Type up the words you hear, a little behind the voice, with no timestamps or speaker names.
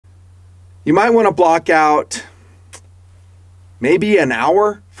You might want to block out maybe an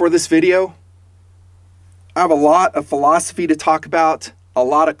hour for this video. I have a lot of philosophy to talk about, a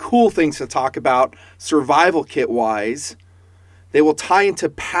lot of cool things to talk about survival kit wise. They will tie into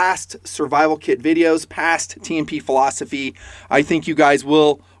past survival kit videos, past TNP philosophy. I think you guys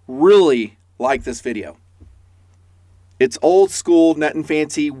will really like this video. It's old school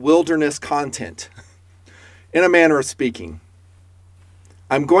Nutnfancy wilderness content, in a manner of speaking.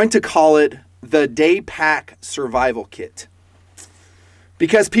 I'm going to call it the DAYHIKE Survival Kit,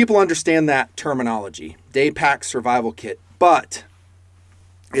 because people understand that terminology, DAYHIKE Survival Kit, but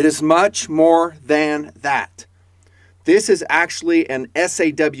it is much more than that. This is actually an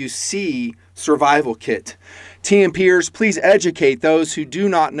SAWC survival kit. TNPers, please educate those who do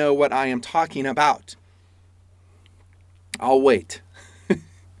not know what I am talking about. I'll wait.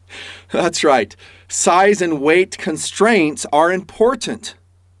 That's right. Size and weight constraints are important.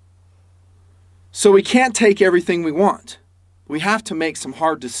 So we can't take everything we want. We have to make some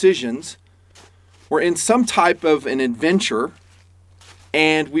hard decisions. We're in some type of an adventure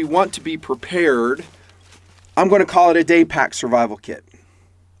and we want to be prepared. I'm going to call it a DAYHIKE survival kit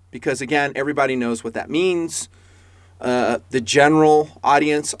because, again, everybody knows what that means. The general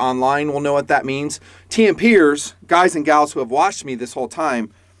audience online will know what that means. TNPers, guys and gals who have watched me this whole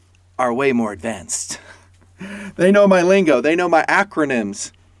time, are way more advanced. They know my lingo, they know my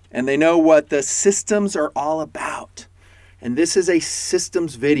acronyms, and they know what the systems are all about. And this is a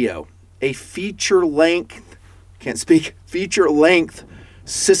systems video, a feature-length, can't speak, feature-length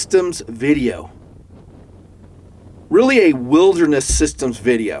systems video. Really a wilderness systems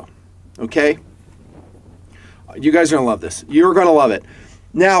video, okay? You guys are going to love this. You're going to love it.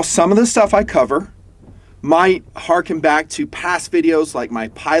 Now, some of the stuff I cover might harken back to past videos like my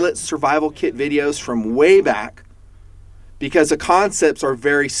pilot survival kit videos from way back because the concepts are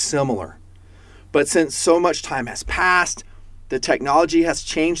very similar. But since so much time has passed, the technology has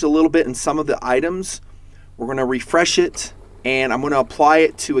changed a little bit in some of the items. We're going to refresh it, and I'm going to apply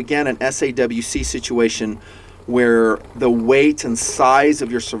it to, again, an SAWC situation where the weight and size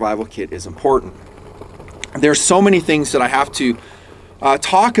of your survival kit is important. There's so many things that I have to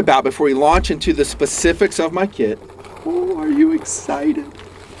talk about before we launch into the specifics of my kit. Oh, are you excited?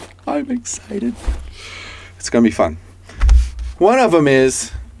 I'm excited. It's going to be fun. One of them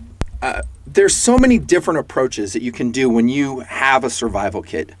is there's so many different approaches that you can do when you have a survival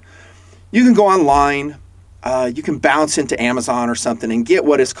kit. You can go online, you can bounce into Amazon or something and get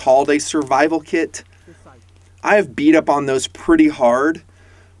what is called a survival kit. I have beat up on those pretty hard.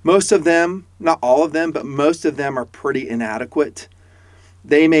 Most of them, not all of them, but most of them are pretty inadequate.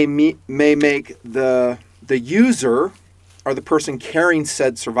 They may make the user or the person carrying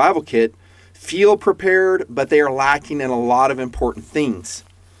said survival kit feel prepared, but they are lacking in a lot of important things.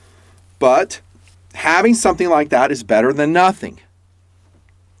 But having something like that is better than nothing.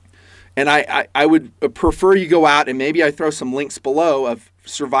 And I would prefer you go out and maybe I throw some links below of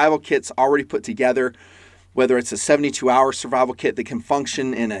survival kits already put together, whether it's a 72-hour survival kit that can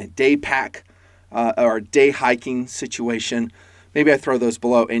function in a day pack or a day hiking situation. Maybe I throw those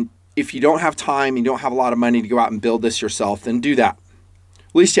below. And if you don't have time, you don't have a lot of money to go out and build this yourself, then do that.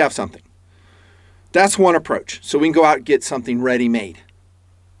 At least you have something. That's one approach. So we can go out and get something ready-made.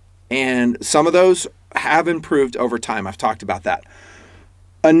 And some of those have improved over time. I've talked about that.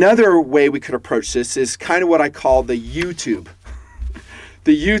 Another way we could approach this is kind of what I call the YouTube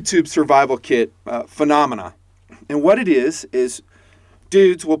survival kit phenomena. And what it is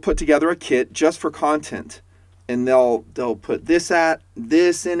dudes will put together a kit just for content. And they'll put this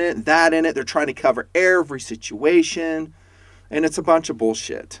in it, that in it. They're trying to cover every situation. And it's a bunch of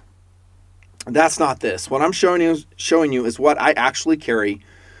bullshit. That's not this. What I'm showing you is what I actually carry,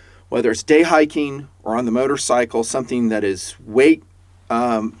 whether it's day hiking or on the motorcycle, something that is weight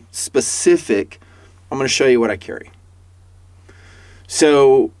specific. I'm going to show you what I carry.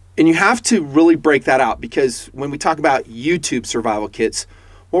 So, and you have to really break that out because when we talk about YouTube survival kits,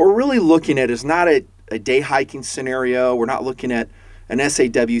 what we're really looking at is not a day hiking scenario. We're not looking at an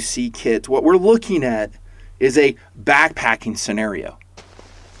SAWC kit. What we're looking at is a backpacking scenario.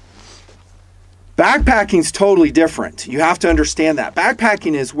 Backpacking is totally different. You have to understand that.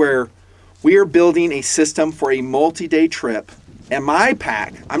 Backpacking is where we are building a system for a multi-day trip. And my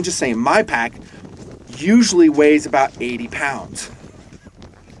pack, I'm just saying my pack, usually weighs about 80 pounds.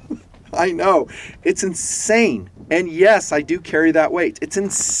 I know, it's insane. And yes, I do carry that weight. It's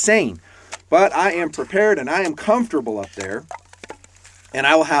insane. But I am prepared and I am comfortable up there. And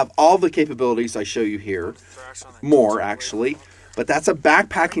I will have all the capabilities I show you here. More, actually. But that's a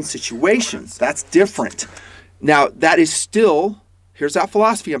backpacking situation. That's different. Now, that is still Here's that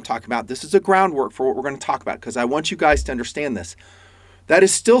philosophy I'm talking about. This is a groundwork for what we're going to talk about because I want you guys to understand this. That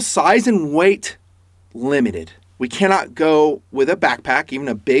is still size and weight limited. We cannot go with a backpack, even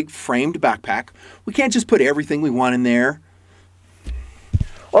a big framed backpack. We can't just put everything we want in there.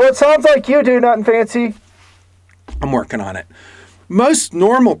 Well, it sounds like you do, Nutnfancy. I'm working on it. Most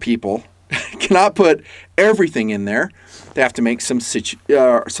normal people cannot put everything in there. They have to make some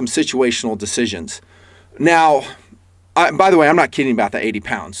situational decisions. Now, by the way, I'm not kidding about the 80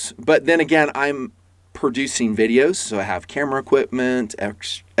 pounds. But then again, I'm producing videos, so I have camera equipment,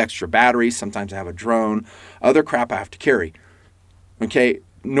 extra batteries. Sometimes I have a drone, other crap I have to carry. Okay,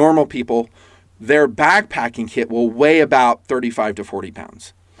 normal people, their backpacking kit will weigh about 35 to 40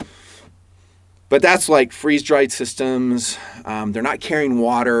 pounds. But that's like freeze-dried systems. They're not carrying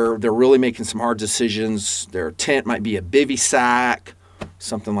water. They're really making some hard decisions. Their tent might be a bivy sack,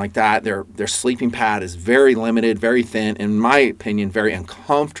 something like that. Their sleeping pad is very limited, very thin, in my opinion, very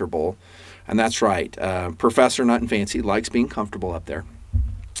uncomfortable. And that's right. Professor Nutnfancy likes being comfortable up there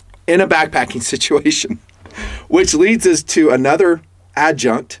in a backpacking situation, which leads us to another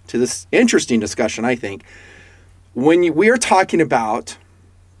adjunct to this interesting discussion, I think. When we are talking about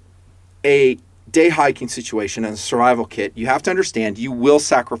a day hiking situation and a survival kit, you have to understand you will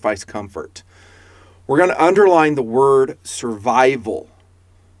sacrifice comfort. We're going to underline the word survival.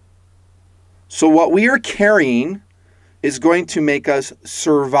 So what we are carrying is going to make us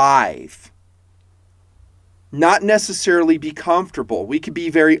survive. Not necessarily be comfortable. We could be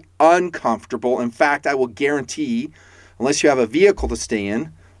very uncomfortable. In fact, I will guarantee, unless you have a vehicle to stay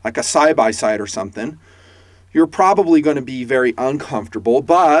in, like a side-by-side or something, you're probably going to be very uncomfortable,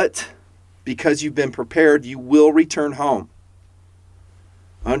 but because you've been prepared, you will return home.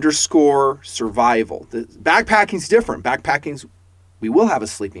 Underscore survival. The backpacking's different. Backpacking's, we will have a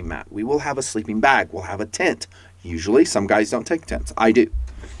sleeping mat. We will have a sleeping bag. We'll have a tent. Usually, some guys don't take tents. I do.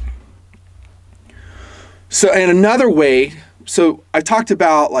 So, and another way, so I talked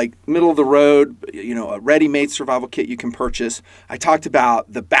about like middle of the road, you know, a ready-made survival kit you can purchase. I talked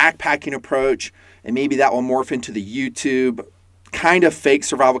about the backpacking approach, and maybe that will morph into the YouTube kind of fake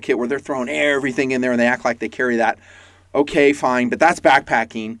survival kit where they're throwing everything in there and they act like they carry that. Okay, fine, but that's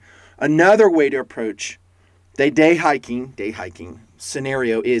backpacking. Another way to approach the day hiking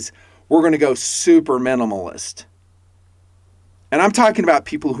scenario is we're going to go super minimalist. And I'm talking about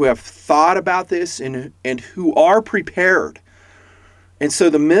people who have thought about this and who are prepared. And so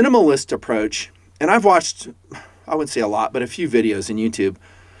the minimalist approach, and I've watched, I wouldn't say a lot, but a few videos in YouTube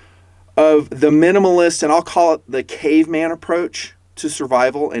of the minimalist, and I'll call it the caveman approach to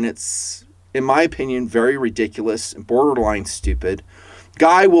survival. And it's, in my opinion, very ridiculous and borderline stupid.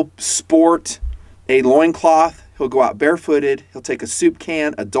 Guy will sport a loincloth. He'll go out barefooted. He'll take a soup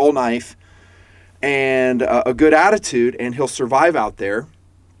can, a dull knife, and a good attitude, and he'll survive out there.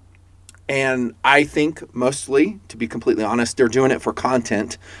 And I think mostly, to be completely honest, they're doing it for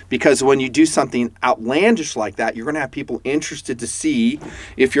content, because when you do something outlandish like that, you're going to have people interested to see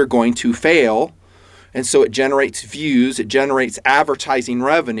if you're going to fail. And so it generates views, it generates advertising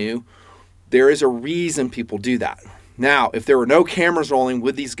revenue. There is a reason people do that. Now, if there were no cameras rolling,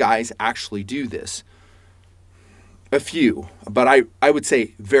 would these guys actually do this? A few, but I would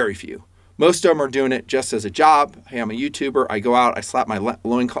say very few. Most of them are doing it just as a job. Hey, I'm a YouTuber. I go out, I slap my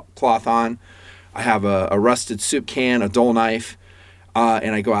loincloth on. I have a rusted soup can, a dull knife,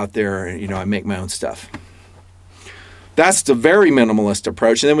 and I go out there and, you know, I make my own stuff. That's the very minimalist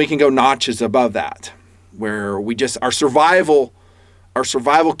approach. And then we can go notches above that, where we just, our survival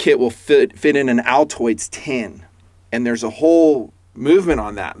kit will fit in an Altoids tin. And there's a whole movement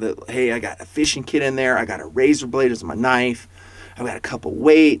on that. Hey, I got a fishing kit in there. I got a razor blade as my knife. I've got a couple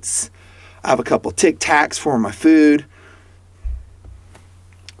weights. I have a couple Tic Tacs for my food.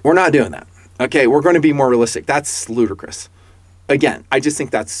 We're not doing that. Okay, we're going to be more realistic. That's ludicrous. Again, I just think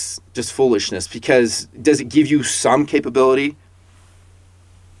that's just foolishness, because does it give you some capability?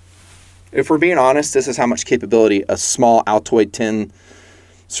 If we're being honest, this is how much capability a small Altoid tin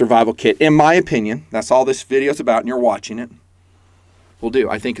survival kit, in my opinion, that's all this video is about and you're watching it, will do.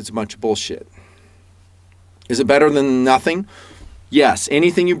 I think it's a bunch of bullshit. Is it better than nothing? Yes,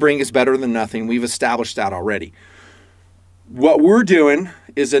 anything you bring is better than nothing. We've established that already. What we're doing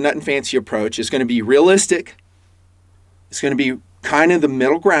is a Nutnfancy approach. It's going to be realistic. It's going to be kind of the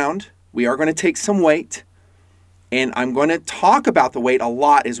middle ground. We are going to take some weight, and I'm going to talk about the weight a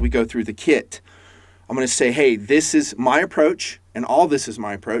lot as we go through the kit. I'm going to say, hey, this is my approach, and all this is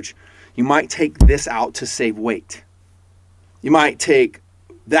my approach. You might take this out to save weight. You might take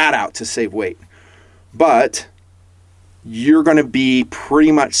that out to save weight. But you're going to be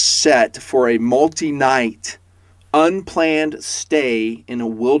pretty much set for a multi-night unplanned stay in a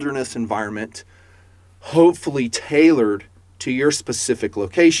wilderness environment, hopefully tailored to your specific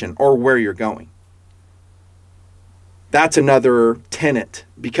location or where you're going. That's another tenet,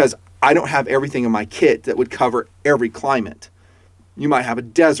 because I don't have everything in my kit that would cover every climate. You might have a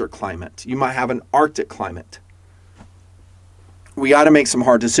desert climate. You might have an Arctic climate. We got to make some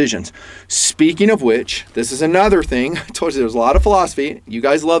hard decisions. Speaking of which, this is another thing. I told you there's a lot of philosophy. You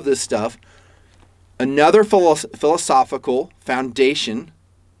guys love this stuff. Another philosophical foundation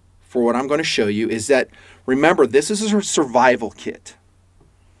for what I'm going to show you is that, remember, this is a survival kit.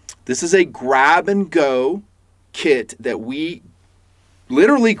 This is a grab and go kit that we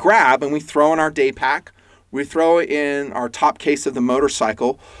literally grab and we throw in our day pack. We throw it in our top case of the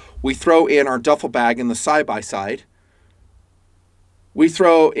motorcycle. We throw in our duffel bag in the side-by-side. We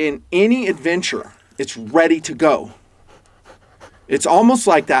throw in any adventure. It's ready to go. It's almost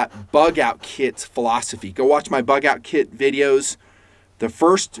like that bug out kit philosophy. Go watch my bug out kit videos. The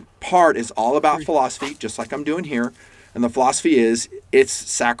first part is all about philosophy, just like I'm doing here. And the philosophy is it's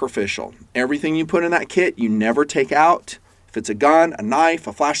sacrificial. Everything you put in that kit, you never take out. If it's a gun, a knife,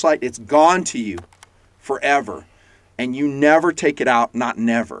 a flashlight, it's gone to you forever. And you never take it out, not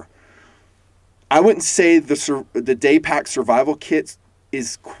never. I wouldn't say the day pack survival kit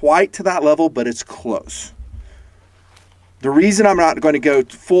is quite to that level, but it's close. The reason I'm not going to go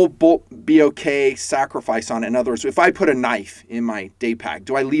full BOK sacrifice on it, in other words, if I put a knife in my day pack,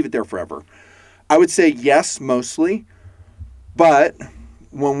 do I leave it there forever? I would say yes, mostly. But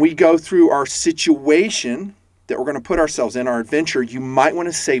when we go through our situation that we're going to put ourselves in, our adventure, you might want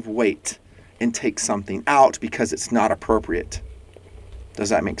to save weight and take something out because it's not appropriate. Does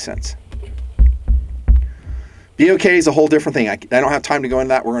that make sense? BOK is a whole different thing. I don't have time to go into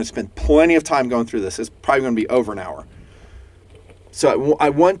that. We're going to spend plenty of time going through this. It's probably going to be over an hour. So I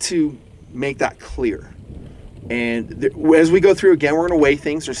want to make that clear. And as we go through again, we're going to weigh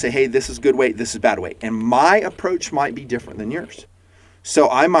things or say, hey, this is good weight, this is bad weight. And my approach might be different than yours. So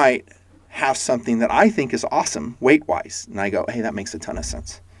I might have something that I think is awesome weight-wise. And I go, hey, that makes a ton of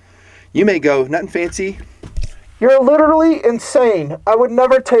sense. You may go, Nutnfancy, you're literally insane. I would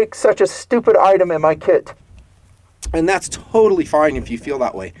never take such a stupid item in my kit. And that's totally fine if you feel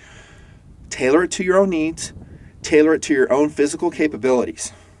that way. Tailor it to your own needs. Tailor it to your own physical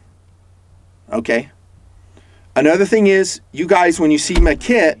capabilities. Okay? Another thing is, you guys, when you see my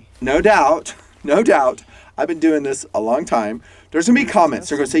kit, no doubt, I've been doing this a long time. There's going to be comments.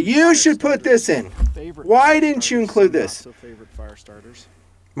 They're going to say, you should put this in. Why didn't you include this?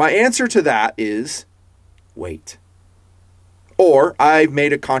 My answer to that is, wait. Or, I've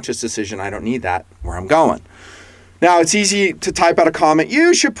made a conscious decision. I don't need that where I'm going. Now, it's easy to type out a comment.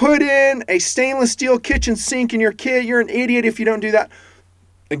 You should put in a stainless steel kitchen sink in your kit. You're an idiot if you don't do that.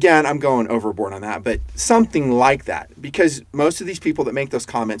 Again, I'm going overboard on that, but something like that. Because most of these people that make those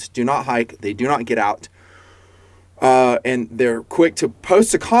comments do not hike. They do not get out. And they're quick to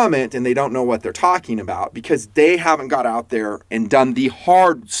post a comment and they don't know what they're talking about because they haven't got out there and done the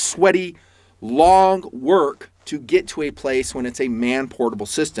hard, sweaty, long work to get to a place when it's a man-portable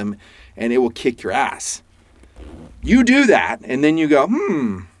system and it will kick your ass. You do that, and then you go,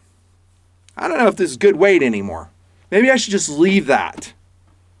 I don't know if this is good weight anymore. Maybe I should just leave that.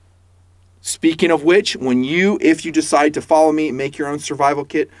 Speaking of which, if you decide to follow me and make your own survival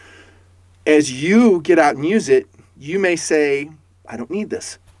kit, as you get out and use it, you may say, I don't need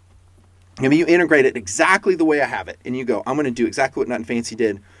this. Maybe you integrate it exactly the way I have it, and you go, I'm going to do exactly what Nutnfancy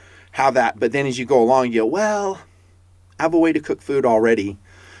did, have that. But then as you go along, you go, well, I have a way to cook food already.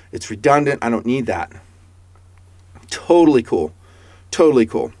 It's redundant. I don't need that. Totally cool. Totally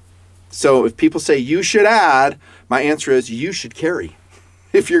cool. So if people say you should add, my answer is you should carry.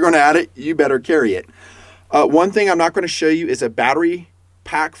 If you're going to add it, you better carry it. One thing I'm not going to show you is a battery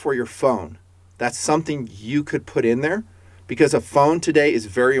pack for your phone. That's something you could put in there because a phone today is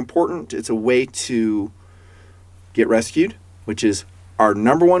very important. It's a way to get rescued, which is our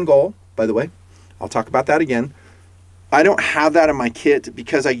 #1 goal, by the way. I'll talk about that again. I don't have that in my kit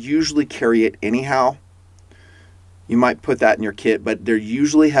because I usually carry it anyhow. You might put that in your kit, but they're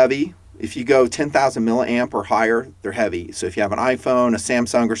usually heavy. If you go 10,000 milliamp or higher, they're heavy. So if you have an iPhone, a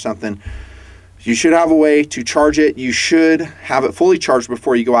Samsung or something, you should have a way to charge it. You should have it fully charged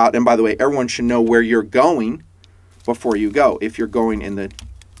before you go out. And by the way, everyone should know where you're going before you go if you're going in the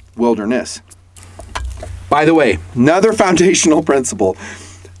wilderness. By the way, another foundational principle.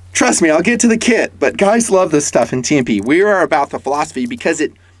 Trust me, I'll get to the kit, but guys love this stuff in TMP. We are about the philosophy because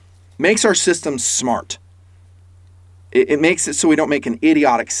it makes our system smart. It makes it so we don't make an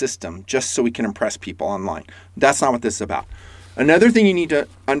idiotic system just so we can impress people online. That's not what this is about. Another thing you need to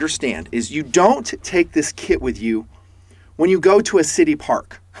understand is you don't take this kit with you when you go to a city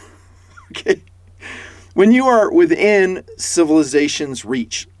park. Okay? When you are within civilization's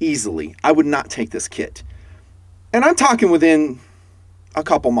reach easily, I would not take this kit. And I'm talking within a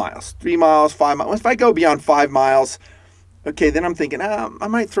couple miles, 3 miles, 5 miles. If I go beyond 5 miles, okay, then I'm thinking, I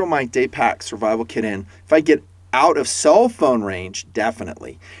might throw my DAYHIKE survival kit in. If I get out of cell phone range,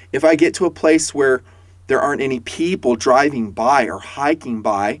 definitely. If I get to a place where there aren't any people driving by or hiking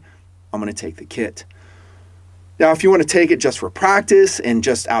by, I'm going to take the kit. Now, if you want to take it just for practice and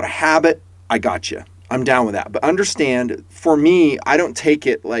just out of habit, I got you. I'm down with that. But understand, for me, I don't take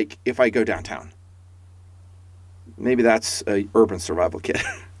it like if I go downtown. Maybe that's a urban survival kit.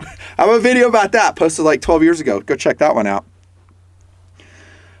 I have a video about that posted like 12 years ago. Go check that one out.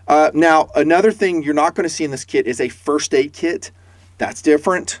 Now, another thing you're not going to see in this kit is a first aid kit. That's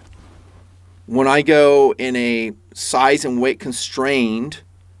different. When I go in a size and weight constrained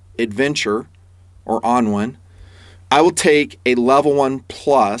adventure or on one, I will take a level 1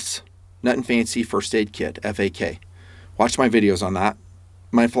 plus Nutnfancy first aid kit, FAK. Watch my videos on that.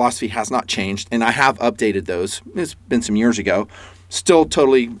 My philosophy has not changed, and I have updated those. It's been some years ago. Still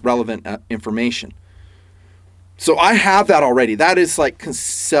totally relevant information. So I have that already. That is like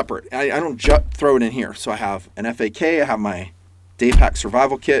separate. I don't throw it in here. So I have an FAK. I have my DAYHIKE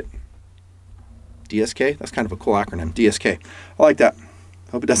survival kit. DSK. That's kind of a cool acronym. DSK. I like that.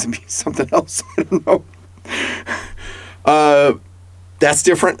 Hope it doesn't mean something else. I don't know. That's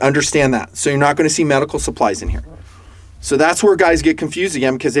different. Understand that. So you're not going to see medical supplies in here. So that's where guys get confused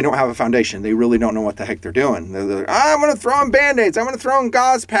again because they don't have a foundation. They really don't know what the heck they're doing. They're like, I'm going to throw in Band-Aids. I'm going to throw in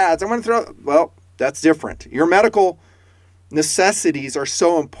gauze pads. I'm going to throw... Well, that's different. Your medical necessities are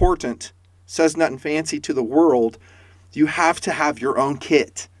so important, says Nutnfancy to the world, you have to have your own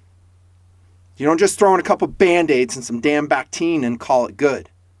kit. You don't just throw in a couple Band-Aids and some damn Bactine and call it good.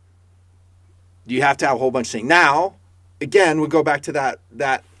 You have to have a whole bunch of things. Now, again, we go back to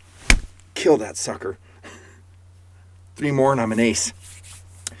that kill that sucker. 3 more and I'm an ace.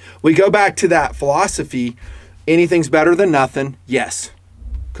 We go back to that philosophy, anything's better than nothing. Yes,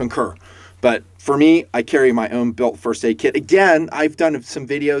 concur. But for me, I carry my own built first aid kit. Again, I've done some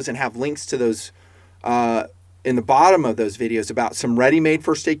videos and have links to those in the bottom of those videos about some ready-made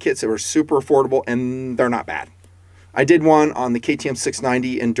first aid kits that were super affordable and they're not bad. I did one on the KTM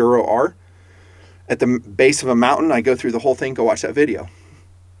 690 Enduro R at the base of a mountain. I go through the whole thing. Go watch that video.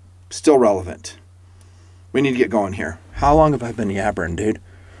 Still relevant. We need to get going here. How long have I been yabbering, dude?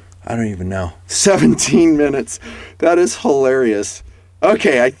 I don't even know. 17 minutes. That is hilarious.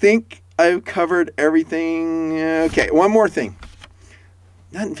 Okay, I think I've covered everything. Okay, one more thing.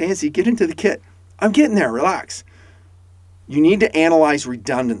 Nothing fancy. Get into the kit. I'm getting there. Relax. You need to analyze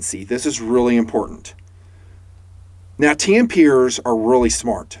redundancy. This is really important. Now, TMPers are really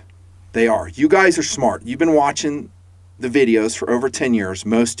smart. They are. You guys are smart. You've been watching the videos for over 10 years,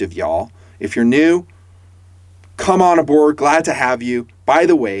 most of y'all. If you're new, come on aboard. Glad to have you. By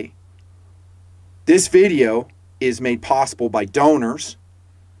the way, this video is made possible by donors.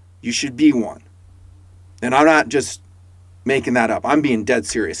 You should be one. And I'm not just making that up. I'm being dead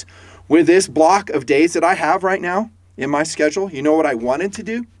serious. With this block of days that I have right now in my schedule, you know what I wanted to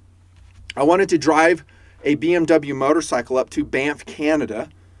do? I wanted to drive a BMW motorcycle up to Banff, Canada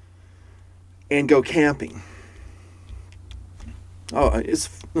and go camping. Oh, it's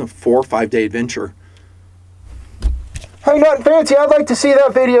a 4 or 5 day adventure. Hey, Nutnfancy, I'd like to see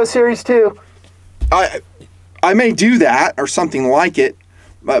that video series too. I may do that or something like it.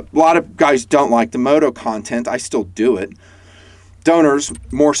 But a lot of guys don't like the moto content. I still do it. Donors,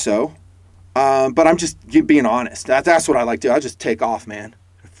 more so. But I'm just being honest. That's what I like to do. I just take off, man.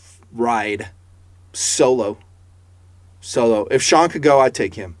 Ride. Solo. If Sean could go, I'd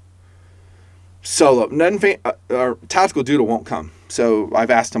take him. Solo. Tactical Doodle won't come. So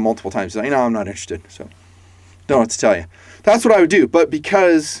I've asked him multiple times. He's like, no, I'm not interested. So don't know what to tell you. That's what I would do. But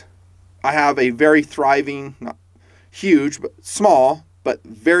because I have a very thriving, not huge, but small, but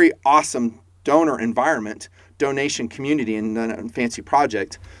very awesome donor environment, donation community, and Nutnfancy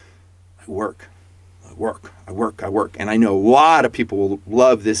project, I work. And I know a lot of people will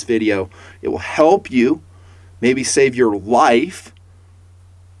love this video. It will help you, maybe save your life.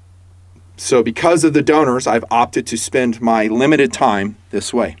 So because of the donors, I've opted to spend my limited time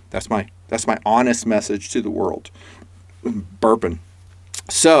this way. That's my honest message to the world. Burping.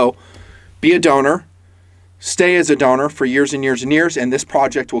 So be a donor. Stay as a donor for years and years and years, and this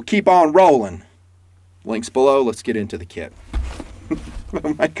project will keep on rolling. Links below. Let's get into the kit.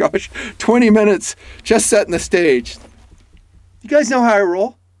 Oh my gosh, 20 minutes just setting the stage. You guys know how I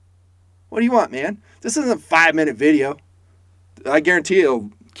roll. What do you want, man? This isn't a 5-minute video. I guarantee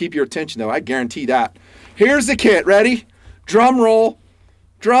it'll keep your attention, though. I guarantee that. Here's the kit. Ready? Drum roll.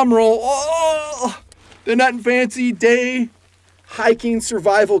 Drum roll. Oh, the Nutnfancy Day Hiking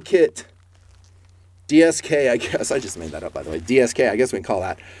Survival Kit. DSK, I guess. I just made that up, by the way. DSK, I guess we can call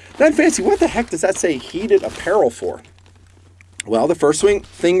that. Nutnfancy, what the heck does that say heated apparel for? Well, the first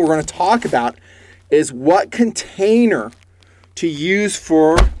thing we're going to talk about is what container to use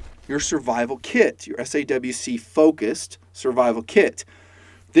for your survival kit, your SAWC-focused survival kit.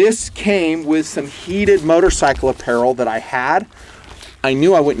 This came with some heated motorcycle apparel that I had. I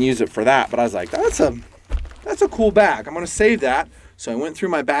knew I wouldn't use it for that, but I was like, that's a cool bag. I'm going to save that. So I went through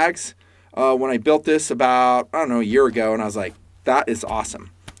my bags when I built this about, I don't know, a year ago, and I was like, that is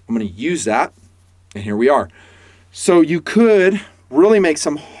awesome. I'm going to use that, and here we are. So you could really make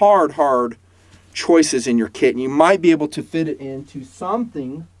some hard choices in your kit, and you might be able to fit it into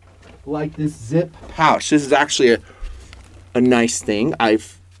something like this zip pouch. This is actually a nice thing.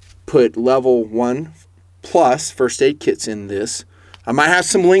 I've put level 1 plus first aid kits in this. I might have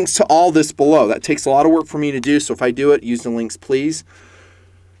some links to all this below. That takes a lot of work for me to do, so if I do it, use the links, please.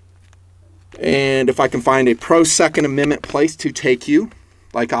 And if I can find a pro Second Amendment place to take you,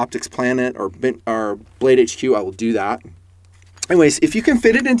 like Optics Planet or Blade HQ, I will do that. Anyways, if you can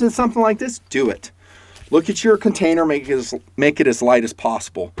fit it into something like this, do it. Look at your container, make it as light as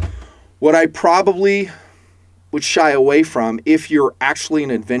possible. What I probably would shy away from, if you're actually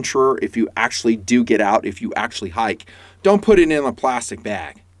an adventurer, if you actually do get out, if you actually hike, don't put it in a plastic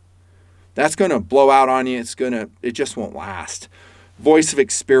bag. That's going to blow out on you. It just won't last. Voice of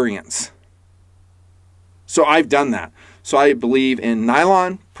experience. So I've done that. So I believe in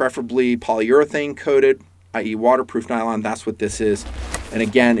nylon, preferably polyurethane coated, i.e. waterproof nylon. That's what this is. And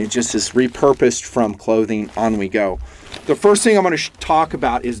again, it just is repurposed from clothing. On we go. The first thing I'm going to talk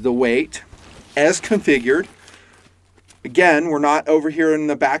about is the weight as configured. Again, we're not over here in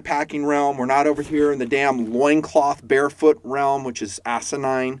the backpacking realm. We're not over here in the damn loincloth barefoot realm, which is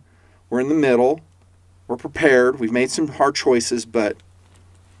asinine. We're in the middle. We're prepared. We've made some hard choices, but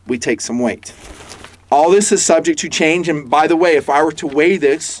we take some weight. All this is subject to change. And by the way, if I were to weigh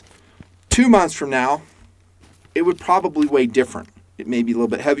this 2 months from now, it would probably weigh different. It may be a little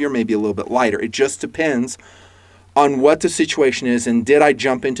bit heavier, maybe a little bit lighter. It just depends on what the situation is, and did I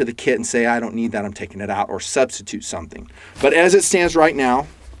jump into the kit and say, I don't need that, I'm taking it out, or substitute something. But as it stands right now,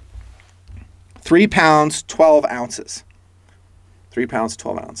 3 pounds, 12 ounces. 3 pounds,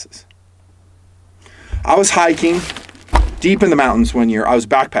 12 ounces. I was hiking deep in the mountains one year. I was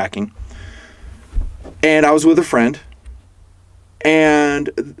backpacking, and I was with a friend,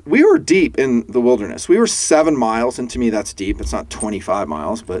 and we were deep in the wilderness. We were 7 miles, and to me that's deep. It's not 25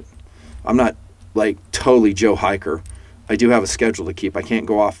 miles, but I'm not like totally Joe Hiker. I do have a schedule to keep. I can't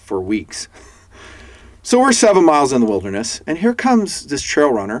go off for weeks. So we're 7 miles in the wilderness, and here comes this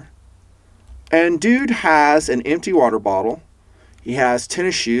trail runner, and dude has an empty water bottle. He has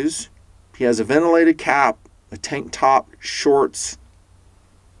tennis shoes. He has a ventilated cap, a tank top, shorts.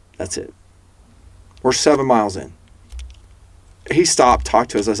 That's it. We're 7 miles in. He stopped,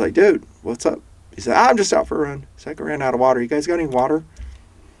 talked to us. I was like, dude, what's up? He said, I'm just out for a run. He's like, I ran out of water. You guys got any water?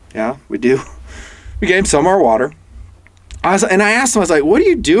 Yeah, we do. We gave him some of our water. And I asked him, I was like, what do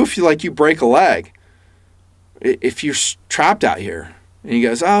you do if you break a leg? If you're trapped out here? And he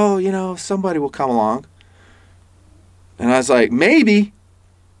goes, oh, you know, somebody will come along. And I was like, maybe.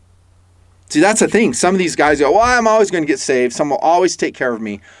 See, that's the thing. Some of these guys go, well, I'm always going to get saved. Someone will always take care of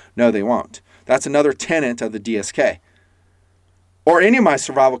me. No, they won't. That's another tenet of the DSK. Or any of my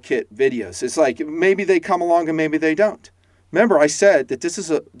survival kit videos. It's like, maybe they come along and maybe they don't. Remember, I said that this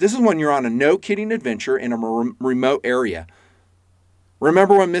is when you're on a no-kidding adventure in a remote area.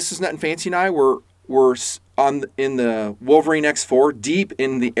 Remember when Mrs. Nutnfancy and I were in the Wolverine X4 deep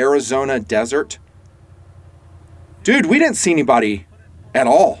in the Arizona desert? Dude, we didn't see anybody at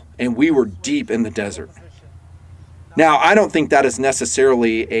all, and we were deep in the desert. Now, I don't think that is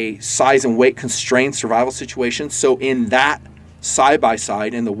necessarily a size and weight constrained survival situation. So in that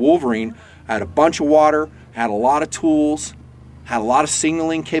side-by-side in the Wolverine, I had a bunch of water, had a lot of tools, had a lot of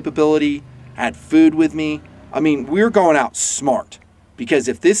signaling capability, had food with me. I mean, we're going out smart, because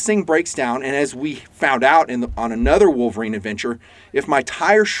if this thing breaks down, and as we found out on another Wolverine adventure, if my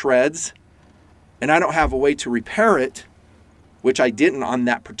tire shreds and I don't have a way to repair it, which I didn't on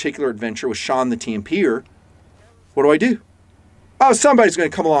that particular adventure with Sean the TMPer, what do? Oh, somebody's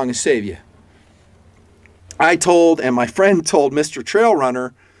going to come along and save you. I told, and my friend told Mr. Trail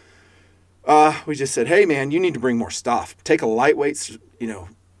Runner, we just said, hey man, you need to bring more stuff. Take a lightweight,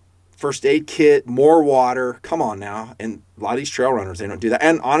 first aid kit, more water. Come on now. And a lot of these trail runners, they don't do that.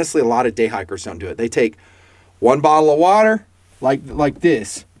 And honestly, a lot of day hikers don't do it. They take 1 bottle of water, like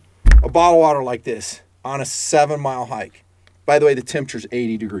this, a bottle of water like this on a 7-mile hike. By the way, the temperature's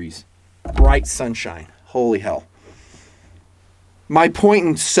 80 degrees. Bright sunshine. Holy hell. My point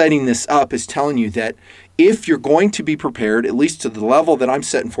in setting this up is telling you that if you're going to be prepared, at least to the level that I'm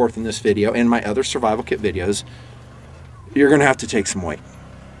setting forth in this video and my other survival kit videos, you're going to have to take some weight.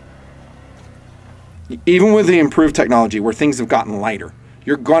 Even with the improved technology where things have gotten lighter,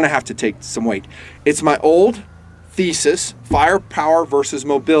 you're going to have to take some weight. It's my old thesis, firepower versus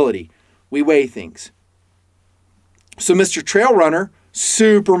mobility. We weigh things. So Mr. Trail Runner,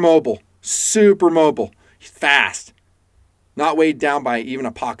 super mobile, fast, not weighed down by even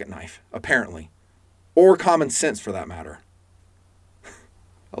a pocket knife, apparently, or common sense for that matter.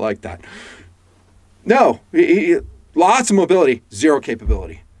 I like that. No, lots of mobility, zero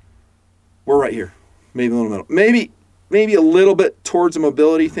capability. We're right here, maybe a little middle, maybe a little bit towards the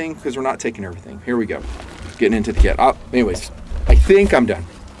mobility thing because we're not taking everything. Here we go, getting into the kit. Anyways, I think I'm done.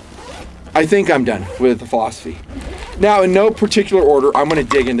 With the philosophy. Now, in no particular order, I'm going to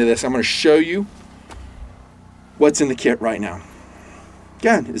dig into this. I'm going to show you what's in the kit right now.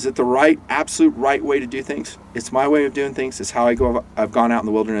 Again, is it the absolute right way to do things? It's my way of doing things. It's how I've gone out in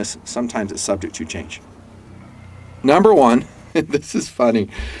the wilderness. Sometimes it's subject to change. Number one, this is funny.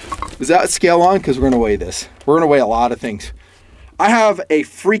 Is that scale on? Because we're going to weigh this. We're going to weigh a lot of things. I have a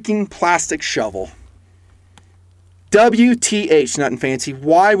freaking plastic shovel. WTH, Nutnfancy.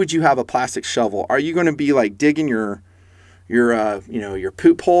 Why would you have a plastic shovel? Are you going to be like digging your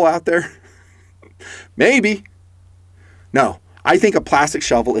poop hole out there? Maybe. No, I think a plastic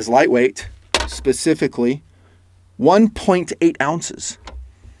shovel is lightweight, specifically 1.8 ounces.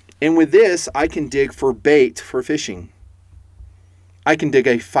 And with this, I can dig for bait for fishing. I can dig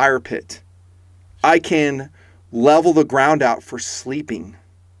a fire pit. I can level the ground out for sleeping.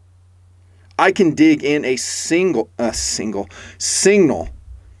 I can dig in a signal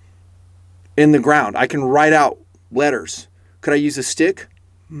in the ground. I can write out letters. Could I use a stick?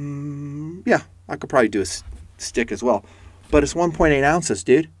 Yeah, I could probably do a stick as well. But it's 1.8 ounces,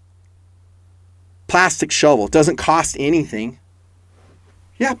 dude. Plastic shovel. It doesn't cost anything.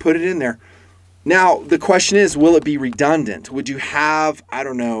 Yeah, put it in there. Now, the question is, will it be redundant? Would you have, I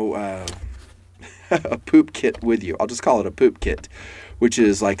don't know, a poop kit with you? I'll just call it a poop kit, which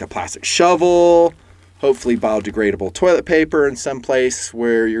is like a plastic shovel, hopefully biodegradable toilet paper in some place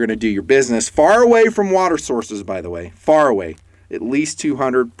where you're going to do your business. Far away from water sources, by the way. Far away. At least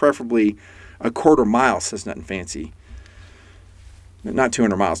 200, preferably a quarter mile, says Nutnfancy. Not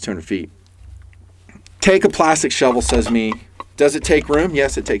 200 miles, 200 feet. Take a plastic shovel, says me. Does it take room?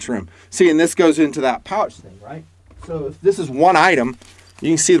 Yes, it takes room. See, and this goes into that pouch thing, right? So if this is one item, you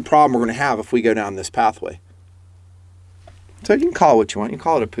can see the problem we're going to have if we go down this pathway. So you can call it what you want. You can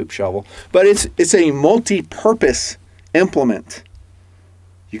call it a poop shovel. But it's a multi-purpose implement.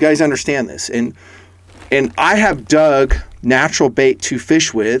 You guys understand this. And I have dug natural bait to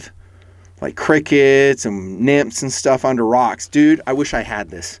fish with, like crickets and nymphs and stuff under rocks. Dude, I wish I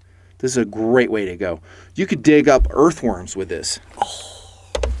had this. This is a great way to go. You could dig up earthworms with this.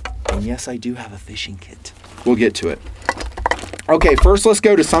 Oh, and yes, I do have a fishing kit. We'll get to it. Okay, first let's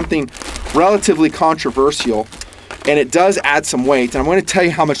go to something relatively controversial. And it does add some weight. And I'm going to tell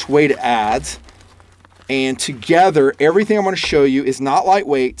you how much weight it adds. And together, everything I'm going to show you is not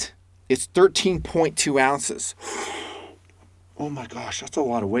lightweight. It's 13.2 ounces. Oh my gosh, that's a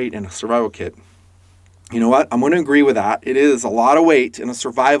lot of weight in a survival kit. You know what? I'm going to agree with that. It is a lot of weight in a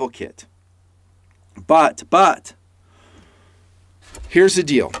survival kit. But, here's the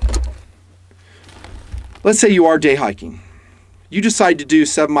deal. Let's say you are day hiking. You decide to do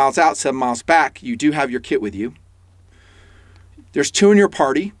 7 miles out, 7 miles back. You do have your kit with you. There's 2 in your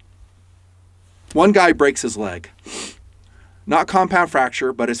party. One guy breaks his leg. Not compound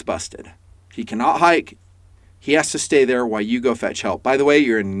fracture, but it's busted. He cannot hike. He has to stay there while you go fetch help. By the way,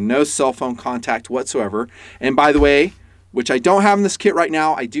 you're in no cell phone contact whatsoever. And by the way, which I don't have in this kit right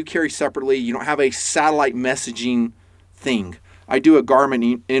now, I do carry separately. You don't have a satellite messaging thing. I do a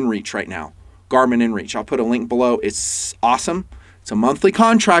Garmin inReach right now. Garmin inReach. I'll put a link below. It's awesome. It's a monthly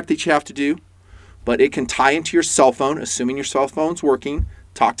contract that you have to do. But it can tie into your cell phone, assuming your cell phone's working,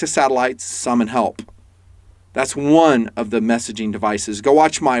 talk to satellites, summon help. That's one of the messaging devices. Go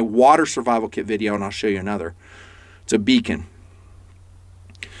watch my water survival kit video and I'll show you another. It's a beacon.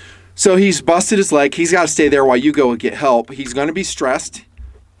 So he's busted his leg. He's got to stay there while you go and get help. He's going to be stressed.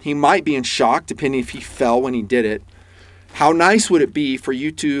 He might be in shock, depending if he fell when he did it. How nice would it be for you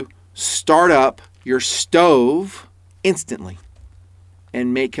to start up your stove instantly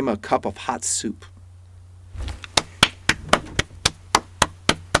and make him a cup of hot soup?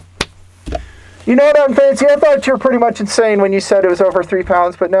 You know what, Nutnfancy? I thought you were pretty much insane when you said it was over 3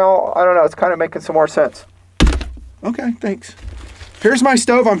 pounds, but now, I don't know, it's kind of making some more sense. Okay, thanks. Here's my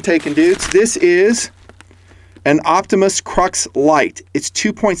stove I'm taking, dudes. This is an Optimus Crux Lite. It's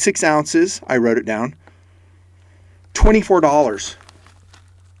 2.6 ounces. I wrote it down. $24.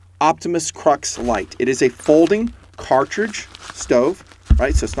 Optimus Crux Lite. It is a folding cartridge stove,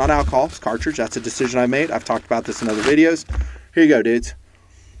 right? So it's not alcohol, it's cartridge. That's a decision I made. I've talked about this in other videos. Here you go, dudes.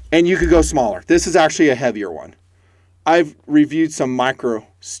 And you could go smaller. This is actually a heavier one. I've reviewed some micro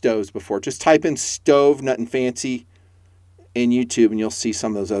stoves before. Just type in stove Nutnfancy in YouTube and you'll see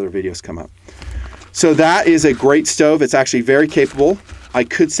some of those other videos come up. So that is a great stove. It's actually very capable. I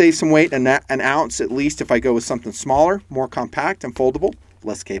could save some weight, an ounce at least, if I go with something smaller, more compact and foldable,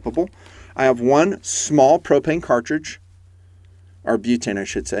 less capable. I have one small propane cartridge, or butane I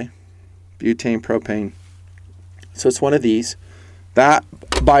should say. Butane, propane. So it's one of these. That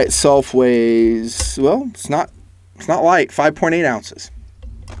by itself weighs, well, it's not light, 5.8 ounces.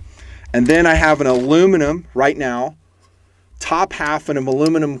 And then I have an aluminum, right now, top half of an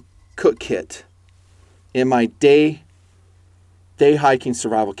aluminum cook kit in my DAYHIKE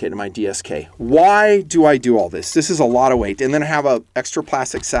Survival Kit in my DSK. Why do I do all this? This is a lot of weight. And then I have an extra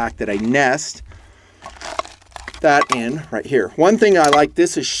plastic sack that I nest that in right here. One thing I like,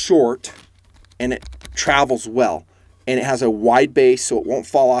 this is short and it travels well. And it has a wide base so it won't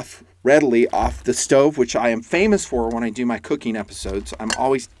fall off readily off the stove, which I am famous for when I do my cooking episodes. I'm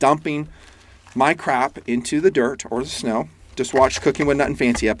always dumping my crap into the dirt or the snow. Just watch Cooking with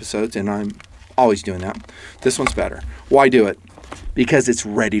Nutnfancy episodes and I'm always doing that. This one's better. Why do it? Because it's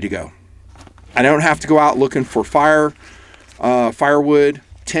ready to go. I don't have to go out looking for firewood,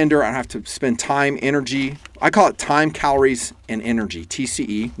 tinder. I don't have to spend time, energy. I call it time, calories, and energy.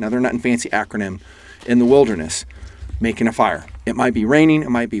 TCE, another Nutnfancy acronym, in the wilderness, making a fire. It might be raining, it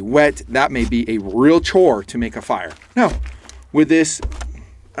might be wet. That may be a real chore to make a fire. No, with this,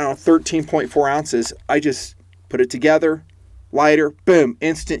 I don't know, 13.4 ounces, I just put it together, lighter, boom,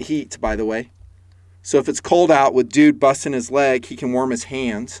 instant heat, by the way. So if it's cold out with dude busting his leg, he can warm his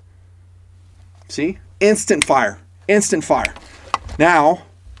hands. See? Instant fire. Instant fire. Now,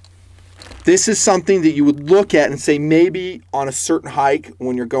 this is something that you would look at and say, maybe on a certain hike,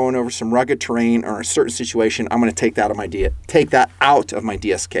 when you're going over some rugged terrain or a certain situation, I'm going to take that out of my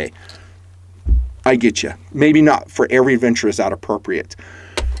DSK. I get you. Maybe not for every adventure is that appropriate.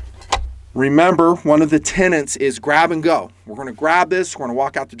 Remember, one of the tenets is grab and go. We're going to grab this, we're going to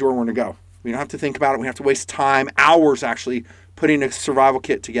walk out the door, and we're going to go. We don't have to think about it. We have to waste time, hours actually, putting a survival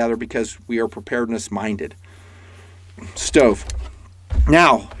kit together because we are preparedness minded. Stove.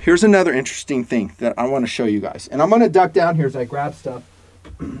 Now, here's another interesting thing that I want to show you guys. And I'm going to duck down here as I grab stuff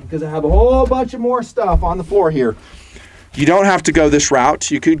because I have a whole bunch of more stuff on the floor here. You don't have to go this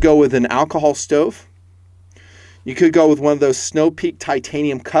route. You could go with an alcohol stove. You could go with one of those Snow Peak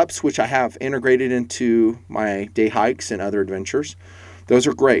titanium cups, which I have integrated into my day hikes and other adventures. Those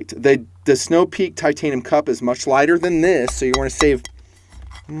are great. The Snow Peak titanium cup is much lighter than this, so you want to save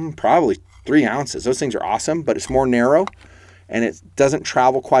probably 3 ounces. Those things are awesome, but it's more narrow, and it doesn't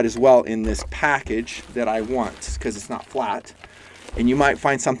travel quite as well in this package that I want because it's not flat. And you might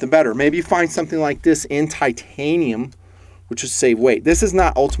find something better. Maybe you find something like this in titanium, which would save weight. This is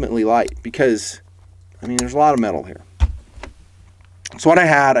not ultimately light because, I mean, there's a lot of metal here. So what I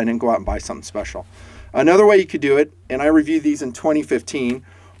had, I didn't go out and buy something special. Another way you could do it, and I reviewed these in 2015,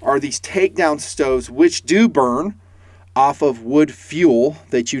 are these takedown stoves, which do burn off of wood fuel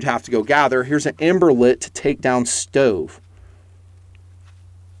that you'd have to go gather. Here's an ember lit takedown stove.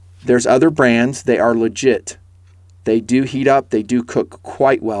 There's other brands. They are legit. They do heat up. They do cook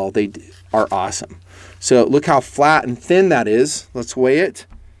quite well. They are awesome. So look how flat and thin that is. Let's weigh it.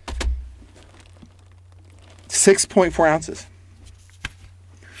 6.4 ounces.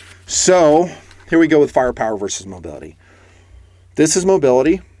 So here we go with firepower versus mobility. This is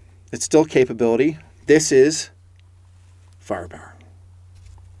mobility. It's still capability. This is firepower.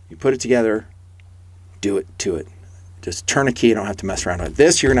 You put it together, do it to it. Just turn a key. You don't have to mess around with it.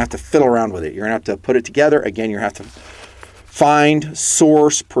 This, you're going to have to fiddle around with it. You're going to have to put it together. Again, you're going to have to find,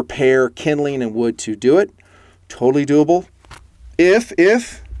 source, prepare, kindling, and wood to do it. Totally doable if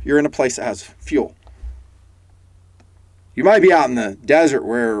you're in a place that has fuel. You might be out in the desert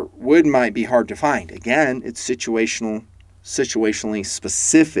where wood might be hard to find. Again, it's situationally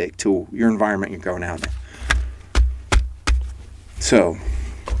specific to your environment you're going out in. So,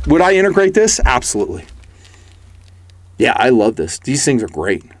 would I integrate this? Absolutely. Yeah, I love this. These things are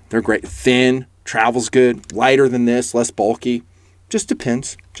great. They're great. Thin, travels good, lighter than this, less bulky. Just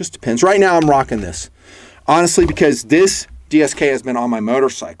depends. Just depends. Right now I'm rocking this. Honestly, because this DSK has been on my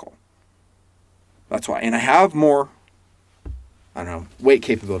motorcycle. That's why. And I have more, I don't know, weight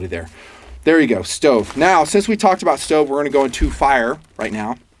capability there. There you go, stove. Now, since we talked about stove, we're going to go into fire right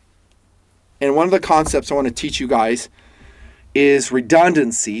now. And one of the concepts I want to teach you guys is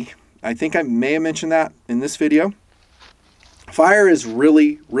redundancy. I think I may have mentioned that in this video. Fire is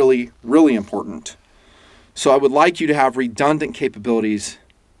really, really, really important. So I would like you to have redundant capabilities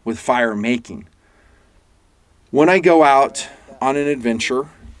with fire making. When I go out on an adventure, at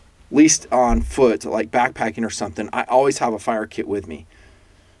least on foot, like backpacking or something, I always have a fire kit with me.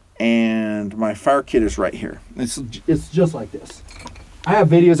 And my fire kit is right here. It's just like this. I have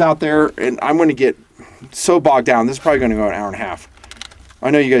videos out there, and I'm going to get so bogged down. This is probably going to go an hour and a half.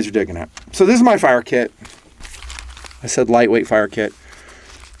 I know you guys are digging it. So this is my fire kit. I said lightweight fire kit.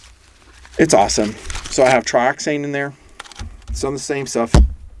 It's awesome. So I have trioxane in there. Some of the same stuff.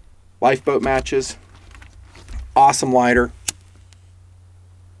 Lifeboat matches. Awesome lighter.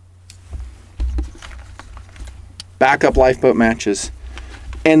 Backup lifeboat matches.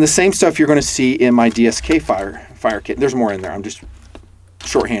 And the same stuff you're going to see in my DSK fire kit. There's more in there. I'm just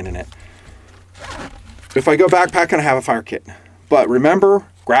shorthanding it. If I go backpacking, I have a fire kit. But remember,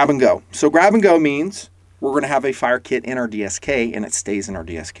 grab and go. So grab and go means we're going to have a fire kit in our DSK, and it stays in our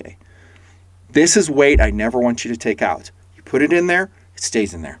DSK. This is weight I never want you to take out. You put it in there, it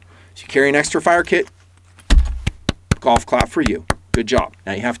stays in there. So you carry an extra fire kit, golf clap for you. Good job.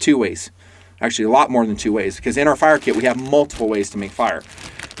 Now you have 2 ways. Actually, a lot more than 2 ways, because in our fire kit, we have multiple ways to make fire.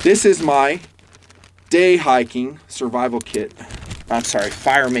 This is my day hiking survival kit. I'm sorry,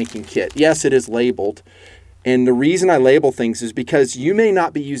 fire making kit. Yes, it is labeled. And the reason I label things is because you may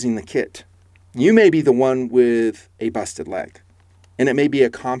not be using the kit. You may be the one with a busted leg. And it may be a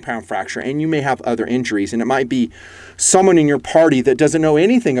compound fracture, and you may have other injuries. And it might be someone in your party that doesn't know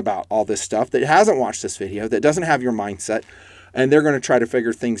anything about all this stuff, that hasn't watched this video, that doesn't have your mindset. And they're going to try to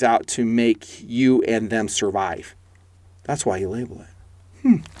figure things out to make you and them survive. That's why you label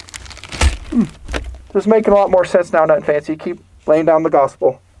it. This is making a lot more sense now, Nutnfancy. Keep laying down the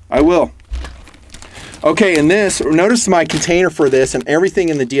gospel. I will. Okay, and this, notice my container for this and everything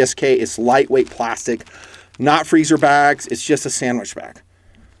in the DSK is lightweight plastic, not freezer bags. It's just a sandwich bag.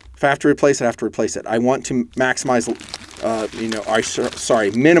 If I have to replace it, I have to replace it. I want to maximize,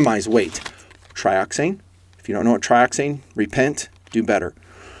 minimize weight. Trioxane. If you don't know what trioxane, repent, do better.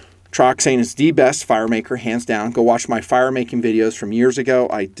 Trioxane is the best fire maker, hands down. Go watch my fire making videos from years ago.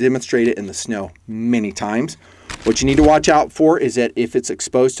 I demonstrate it in the snow many times. What you need to watch out for is that if it's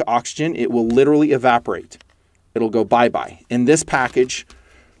exposed to oxygen, it will literally evaporate. It'll go bye-bye. And this package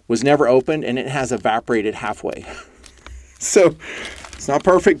was never opened, and it has evaporated halfway. So it's not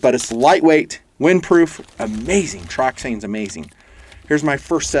perfect, but it's lightweight, windproof, amazing. Trioxane's amazing. Here's my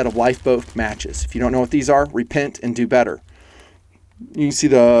first set of lifeboat matches. If you don't know what these are, repent and do better. You can see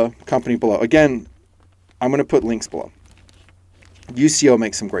the company below. Again, I'm going to put links below. UCO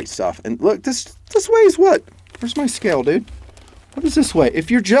makes some great stuff. And look, this weighs what? Where's my scale, dude? What does this weigh? If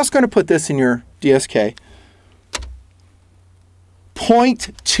you're just going to put this in your DSK,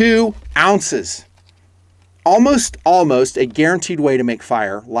 0.2 ounces. Almost a guaranteed way to make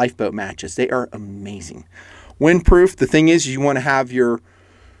fire lifeboat matches. They are amazing. Windproof. The thing is, you want to have your,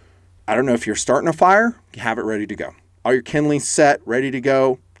 I don't know, if you're starting a fire, you have it ready to go. All your kindling set, ready to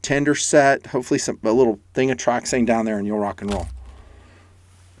go. Tinder set. Hopefully a little thing of trioxane down there and you'll rock and roll.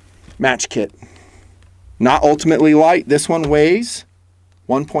 Match kit. Not ultimately light. This one weighs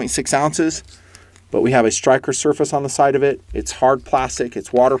 1.6 ounces, but we have a striker surface on the side of it. It's hard plastic.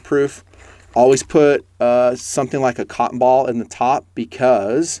 It's waterproof. Always put something like a cotton ball in the top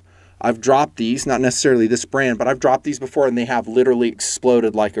because I've dropped these, not necessarily this brand, but I've dropped these before and they have literally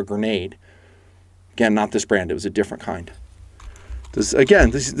exploded like a grenade. Again, not this brand. It was a different kind. This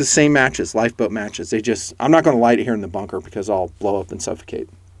is the same matches, lifeboat matches. I'm not going to light it here in the bunker because I'll blow up and suffocate.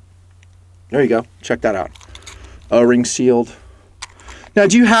 There you go. Check that out. O-ring sealed. Now,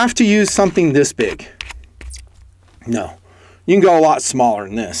 do you have to use something this big? No. You can go a lot smaller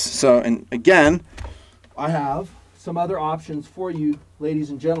than this. So, and again, I have some other options for you, ladies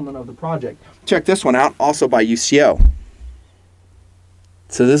and gentlemen of the project. Check this one out, also by UCO.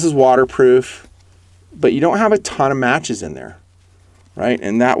 So this is waterproof, but you don't have a ton of matches in there, right?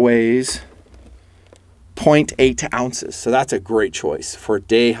 And that weighs 0.8 ounces. So that's a great choice for a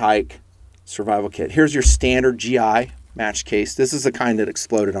day hike survival kit. Here's your standard GI match case. This is the kind that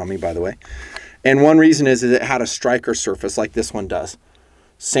exploded on me, by the way. And one reason is that it had a striker surface like this one does.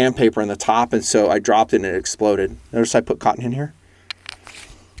 Sandpaper in the top, and so I dropped it and it exploded. Notice I put cotton in here.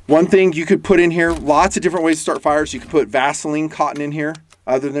 One thing you could put in here, lots of different ways to start fires. You could put Vaseline cotton in here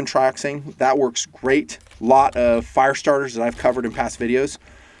other than trioxane. That works great. A lot of fire starters that I've covered in past videos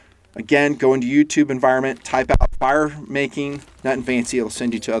Again, go into YouTube environment, type out fire making Nutnfancy. It'll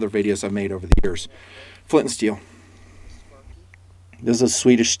send you to other videos I've made over the years. Flint and steel. This is a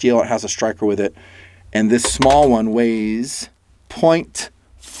Swedish steel. It has a striker with it. And this small one weighs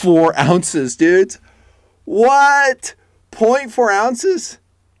 0.4 ounces, dudes. What? 0.4 ounces?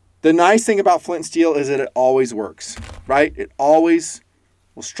 The nice thing about flint and steel is that it always works, right? It always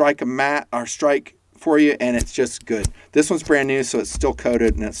will strike a mat or strike for you, and it's just good. This one's brand new, so it's still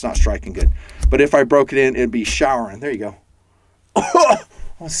coated and it's not striking good. But if I broke it in, it'd be showering. There you go.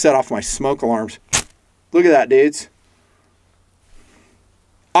 I'll set off my smoke alarms. Look at that, dudes.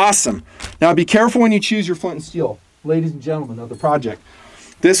 Awesome. Now be careful when you choose your flint and steel, ladies and gentlemen of the project.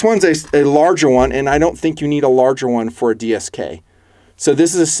 This one's a larger one, and I don't think you need a larger one for a DSK. So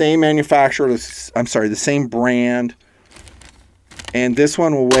this is the same manufacturer, I'm sorry, the same brand. And this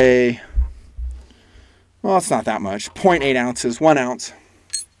one will weigh, well, it's not that much, 0.8 ounces, 1 ounce.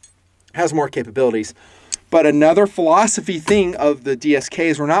 Has more capabilities. But another philosophy thing of the DSK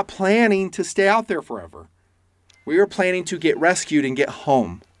is we're not planning to stay out there forever. We are planning to get rescued and get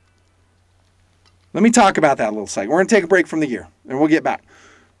home. Let me talk about that a little second. We're going to take a break from the gear, and we'll get back.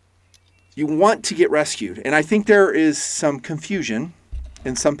 You want to get rescued. And I think there is some confusion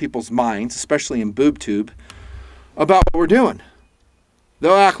in some people's minds, especially in BoobTube, about what we're doing.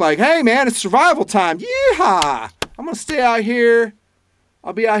 They'll act like, hey, man, it's survival time. Yeehaw! I'm going to stay out here.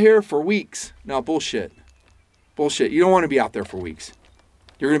 I'll be out here for weeks. No, bullshit. Bullshit. You don't want to be out there for weeks.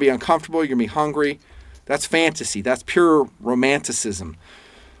 You're going to be uncomfortable. You're going to be hungry. That's fantasy. That's pure romanticism.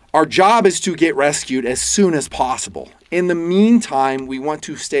 Our job is to get rescued as soon as possible. In the meantime, we want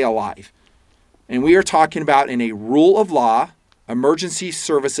to stay alive. And we are talking about in a rule of law, emergency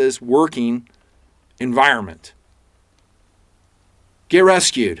services working environment. Get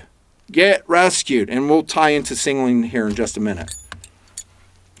rescued. Get rescued. And we'll tie into singling here in just a minute.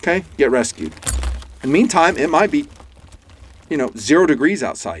 Okay? Get rescued. In the meantime, it might be, 0 degrees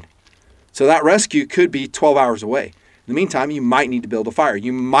outside. So that rescue could be 12 hours away. In the meantime, you might need to build a fire.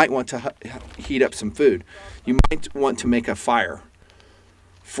 You might want to heat up some food. You might want to make a fire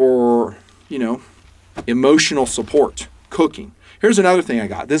for, emotional support, cooking. Here's another thing I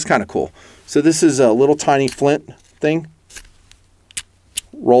got. This is kind of cool. So this is a little tiny flint thing.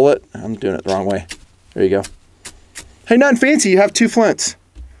 Roll it. I'm doing it the wrong way. There you go. Hey, Nutnfancy, you have 2 flints.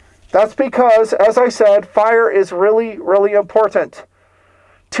 That's because, as I said, fire is really, really important.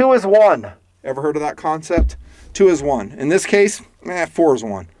 2 is 1. Ever heard of that concept? 2 is 1. In this case, 4 is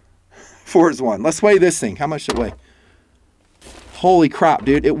 1. 4 is 1. Let's weigh this thing. How much does it weigh? Holy crap,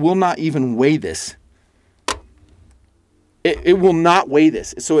 dude. It will not even weigh this. It will not weigh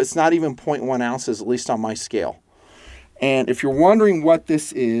this. So it's not even 0.1 ounces, at least on my scale. And if you're wondering what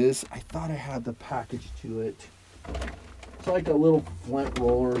this is, I thought I had the package to it. It's like a little flint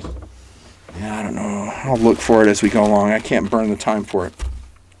rollers. Yeah, I don't know. I'll look for it as we go along. I can't burn the time for it.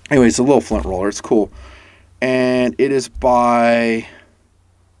 Anyway, it's a little flint roller. It's cool. And it is by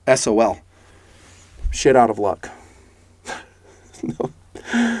SOL. Shit out of luck. No,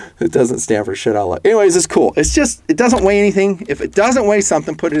 it doesn't stand for shit out of luck. Anyways, it's cool. It's just, it doesn't weigh anything. If it doesn't weigh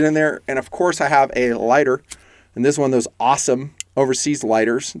something, put it in there. And of course, I have a lighter. And this is one of those awesome overseas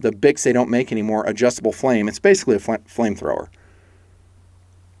lighters. The Bics they don't make anymore. Adjustable flame. It's basically a flamethrower.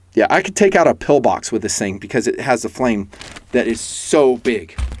 Yeah, I could take out a pillbox with this thing because it has a flame that is so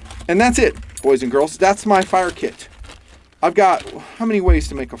big. And that's it, boys and girls. That's my fire kit. I've got, how many ways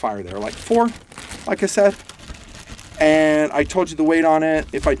to make a fire there? Like 4, like I said. And I told you the weight on it.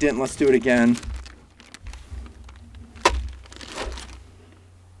 If I didn't, let's do it again.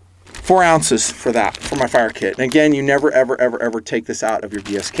 4 ounces for that, for my fire kit. And again, you never, ever, ever, ever take this out of your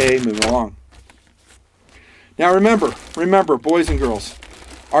DSK. Moving along. Now remember, boys and girls.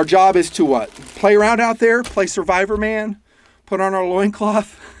 Our job is to what? Play around out there, play Survivor Man, put on our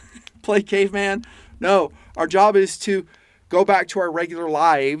loincloth, play caveman. No, our job is to go back to our regular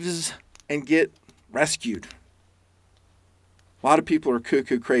lives and get rescued. A lot of people are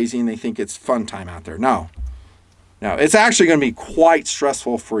cuckoo crazy and they think it's fun time out there. No, it's actually going to be quite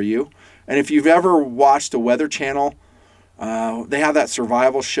stressful for you. And if you've ever watched a Weather Channel, they have that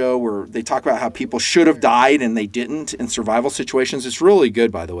survival show where they talk about how people should have died and they didn't in survival situations. It's really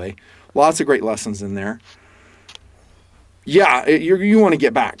good, by the way. Lots of great lessons in there. Yeah, you want to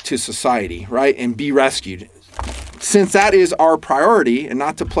get back to society, right? And be rescued. Since that is our priority and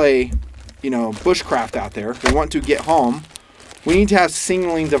not to play, bushcraft out there, we want to get home. We need to have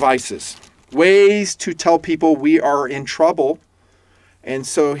signaling devices. Ways to tell people we are in trouble. And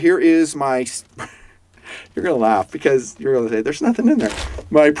so here is my... You're going to laugh because you're going to say, there's nothing in there.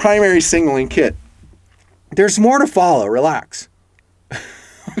 My primary signaling kit. There's more to follow. Relax.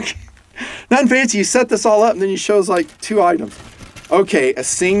 Okay. Nothing fancy. You set this all up and then you show us like 2 items. Okay, a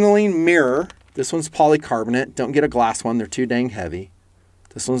signaling mirror. This one's polycarbonate. Don't get a glass one. They're too dang heavy.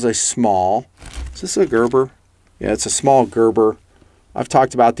 This one's a small. Is this a Gerber? Yeah, it's a small Gerber. I've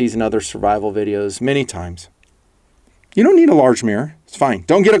talked about these in other survival videos many times. You don't need a large mirror. It's fine.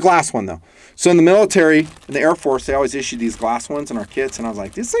 Don't get a glass one, though. So in the military, in the Air Force, they always issue these glass ones in our kits. And I was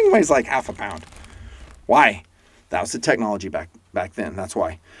like, this thing weighs like half a pound. Why? That was the technology back then. That's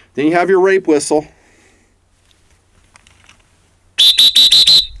why. Then you have your rape whistle.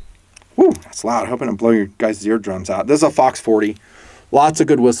 Woo, that's loud. Hoping to blow your guys' eardrums out. This is a Fox 40. Lots of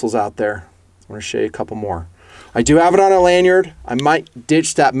good whistles out there. I'm going to show you a couple more. I do have it on a lanyard. I might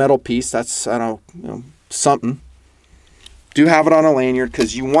ditch that metal piece. That's, I don't know, something. Do have it on a lanyard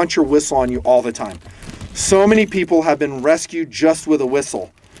because you want your whistle on you all the time. So many people have been rescued just with a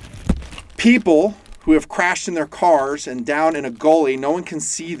whistle. People who have crashed in their cars and down in a gully, no one can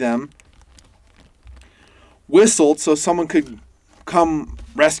see them, whistled so someone could come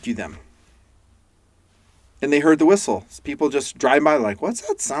rescue them. And they heard the whistle. People just drive by like, what's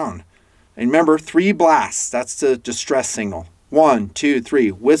that sound? And remember, 3 blasts. That's the distress signal. 1, 2,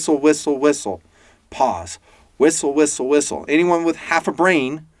 3. Whistle, whistle, whistle. Pause. Whistle, whistle, whistle. Anyone with half a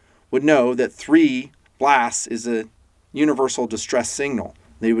brain would know that 3 blasts is a universal distress signal.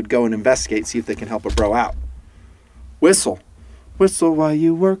 They would go and investigate, see if they can help a bro out. Whistle. Whistle while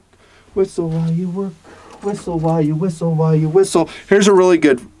you work. Whistle while you work. Whistle while you whistle while you whistle. Here's a really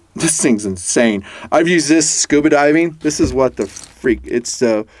good, this thing's insane. I've used this scuba diving. This is what the freak, it's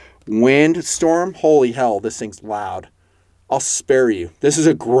the wind storm. Holy hell, this thing's loud. I'll spare you. This is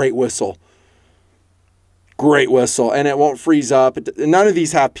a great whistle. Great whistle. And it won't freeze up. None of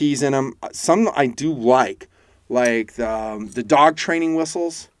these have P's in them. Some I do like the dog training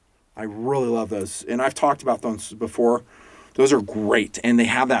whistles. I really love those. And I've talked about those before. Those are great. And they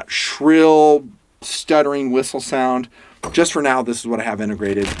have that shrill, stuttering whistle sound. Just for now, this is what I have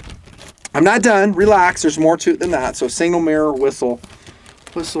integrated. I'm not done. Relax. There's more to it than that. So signal, mirror, whistle.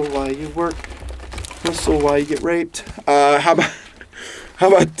 Whistle while you work. Whistle while you get raped. How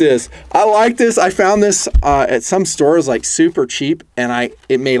about this? I like this. I found this at some stores like super cheap, and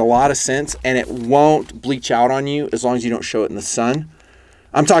it made a lot of sense, and it won't bleach out on you as long as you don't show it in the sun.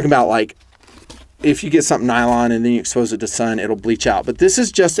 I'm talking about like if you get something nylon and then you expose it to sun, it'll bleach out. But this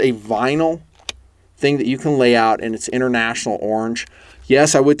is just a vinyl thing that you can lay out, and it's international orange.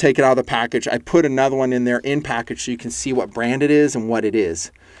 Yes, I would take it out of the package. I put another one in there in package so you can see what brand it is and what it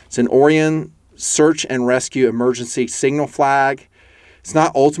is. It's an Orion Search and Rescue Emergency Signal Flag. It's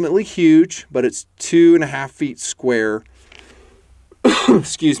not ultimately huge, but it's 2.5 feet square.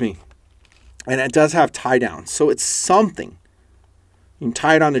 Excuse me. And it does have tie down, so it's something. You can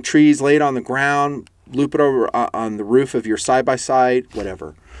tie it on the trees, lay it on the ground, loop it over on the roof of your side-by-side,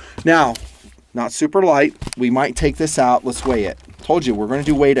 whatever. Now, not super light. We might take this out. Let's weigh it. Told you, we're going to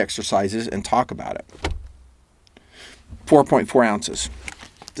do weight exercises and talk about it. 4.4 ounces.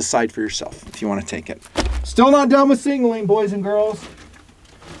 Decide for yourself if you want to take it. Still not done with signaling, boys and girls.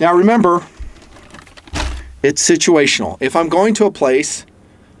 Now remember, it's situational. If I'm going to a place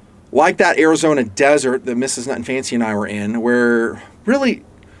like that Arizona desert that Mrs. Nutnfancy and I were in, where really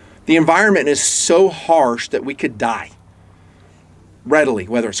the environment is so harsh that we could die readily,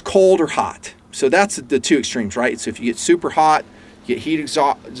 whether it's cold or hot. So that's the 2 extremes, right? So if you get super hot, you get heat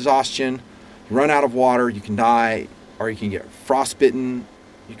exhaustion, you run out of water, you can die, or you can get frostbitten,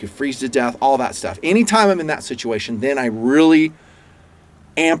 you could freeze to death, all that stuff. Anytime I'm in that situation, then I really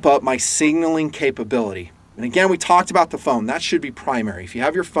amp up my signaling capability. And again, we talked about the phone. That should be primary. If you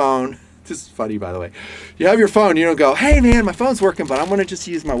have your phone, this is funny, by the way. You have your phone, you don't go, hey man, my phone's working, but I'm going to just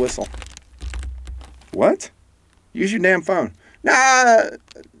use my whistle. What? Use your damn phone. Nah,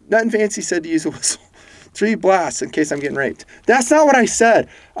 Nutnfancy said to use a whistle. 3 blasts in case I'm getting raped. That's not what I said.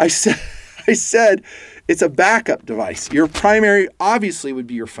 I said it's a backup device. Your primary obviously would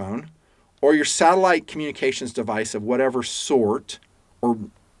be your phone or your satellite communications device of whatever sort, or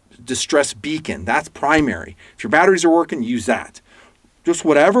distress beacon. That's primary. If your batteries are working, use that. Just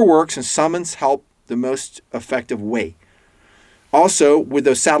whatever works and summons help the most effective way. Also, with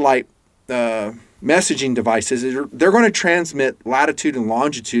those satellite messaging devices, they're going to transmit latitude and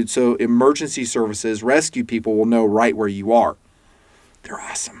longitude, so emergency services, rescue people will know right where you are. They're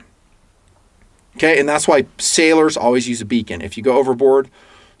awesome. Okay, and that's why sailors always use a beacon. If you go overboard,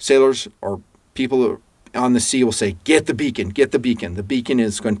 sailors or people on the sea will say, get the beacon, get the beacon. The beacon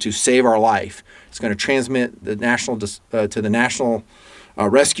is going to save our life. It's going to transmit the to the national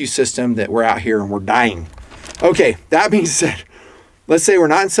rescue system that we're out here and we're dying. Okay, that being said, let's say we're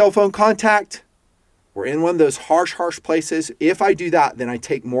not in cell phone contact. we're in one of those harsh places. If I do that, then I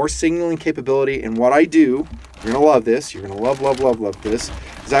take more signaling capability. And what I do, you're gonna love this, you're gonna love this,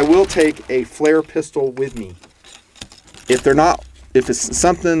 is I will take a flare pistol with me. If it's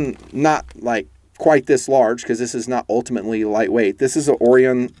something not like quite this large, because this is not ultimately lightweight. This is an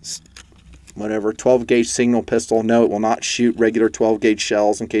Orion, whatever, 12 gauge signal pistol. No, it will not shoot regular 12 gauge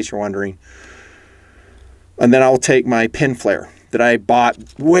shells, in case you're wondering. And then I'll take my pin flare that I bought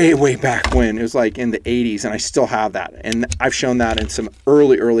way back when. It was like in the 80s, and I still have that. And I've shown that in some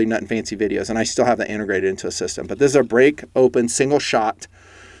early Nutnfancy videos, and I still have that integrated into a system. But this is a break open, single shot,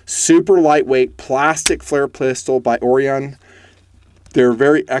 super lightweight plastic flare pistol by Orion. They're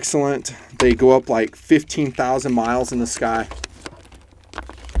very excellent. They go up like 15,000 miles in the sky.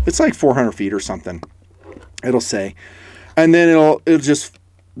 It's like 400 feet or something, it'll say. And then it'll just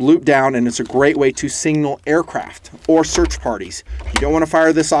loop down, and it's a great way to signal aircraft or search parties. You don't want to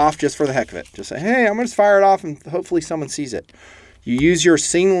fire this off just for the heck of it. Just say, hey, I'm going to fire it off, and hopefully someone sees it. You use your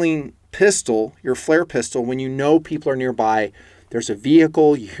signaling pistol, your flare pistol, when you know people are nearby. There's a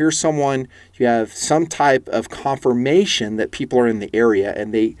vehicle, you hear someone, you have some type of confirmation that people are in the area,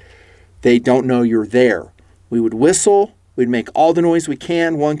 and they don't know you're there. We would whistle, we'd make all the noise we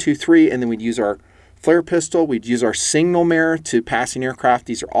can, 1, 2, 3, and then we'd use our flare pistol, we'd use our signal mirror to passing aircraft.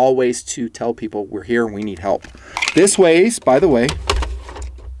 These are all ways to tell people we're here and we need help. This weighs, by the way,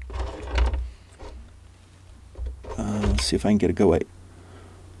 let's see if I can get a go weight.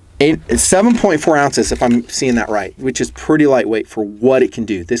 7.4 ounces, if I'm seeing that right, which is pretty lightweight for what it can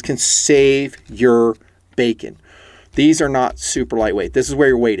do. This can save your bacon. These are not super lightweight. This is where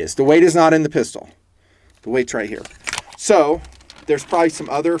your weight is. The weight is not in the pistol. The weight's right here. So there's probably some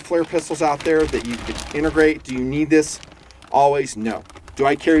other flare pistols out there that you could integrate. Do you need this always? No. Do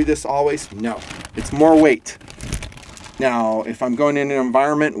I carry this always? No. It's more weight. Now, if I'm going in an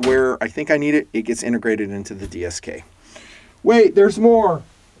environment where I think I need it, it gets integrated into the DSK. Wait, there's more.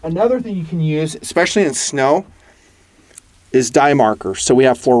 Another thing you can use, especially in snow, is dye markers. So we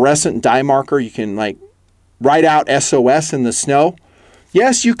have fluorescent dye marker. You can like write out SOS in the snow.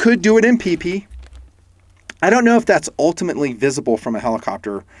 Yes, you could do it in PP. I don't know if that's ultimately visible from a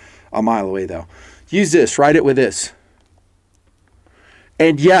helicopter a mile away though. Use this, write it with this.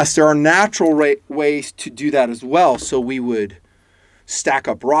 And yes, there are natural ways to do that as well. So we would stack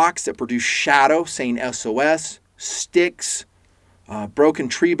up rocks that produce shadow saying SOS, sticks, broken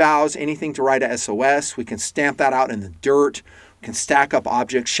tree boughs, anything to write a SOS. We can stamp that out in the dirt. We can stack up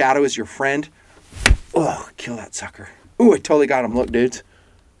objects. Shadow is your friend. Oh, kill that sucker. Ooh, I totally got him. Look, dudes.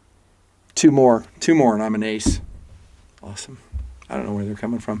 Two more, and I'm an ace. Awesome. I don't know where they're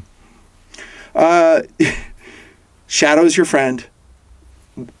coming from. Shadow is your friend.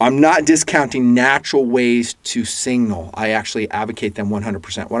 I'm not discounting natural ways to signal. I actually advocate them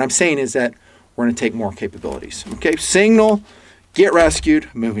 100%. What I'm saying is that we're going to take more capabilities. Okay, signal. Get rescued.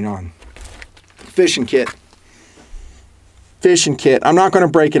 Moving on. Fishing kit. Fishing kit. I'm not going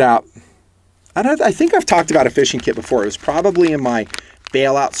to break it out. I think I've talked about a fishing kit before. It was probably in my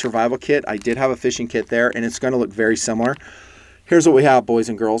bailout survival kit. I did have a fishing kit there, and it's going to look very similar. Here's what we have, boys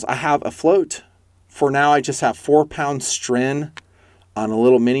and girls. I have a float. For now, I just have 4-pound string on a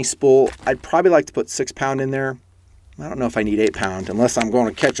little mini spool. I'd probably like to put 6-pound in there. I don't know if I need 8-pound unless I'm going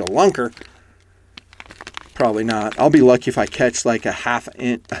to catch a lunker. Probably not. I'll be lucky if I catch like a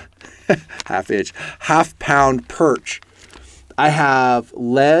half-pound perch. I have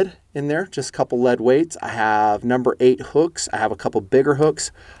lead in there, just a couple lead weights. I have number 8 hooks. I have a couple bigger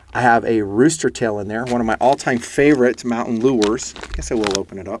hooks. I have a rooster tail in there, one of my all-time favorite mountain lures. I guess I will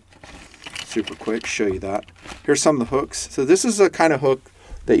open it up super quick, show you that. Here's some of the hooks. So this is the kind of hook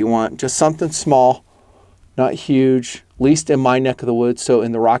that you want, just something small, not huge, at least in my neck of the woods. So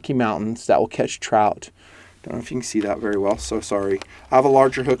in the Rocky Mountains, that will catch trout. Don't know if you can see that very well, so sorry. I have a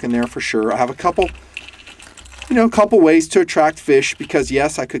larger hook in there for sure. I have a couple, couple ways to attract fish, because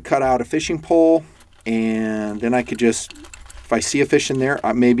yes, I could cut out a fishing pole, and then I could just, if I see a fish in there,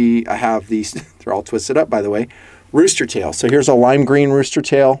 maybe I have these, they're all twisted up by the way, rooster tail. So here's a lime green rooster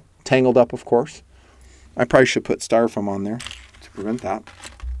tail, tangled up of course. I probably should put styrofoam on there to prevent that.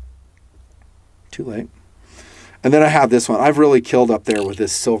 Too late. And then I have this one. I've really killed up there with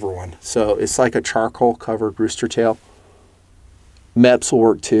this silver one. So it's like a charcoal covered rooster tail. MEPS will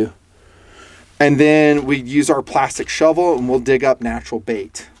work too. And then we use our plastic shovel and we'll dig up natural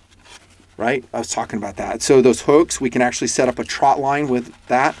bait. Right? I was talking about that. So those hooks, we can actually set up a trot line with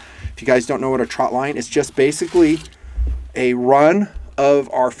that. If you guys don't know what a trot line is, just basically a run of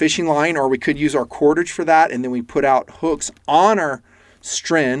our fishing line, or we could use our cordage for that. And then we put out hooks on our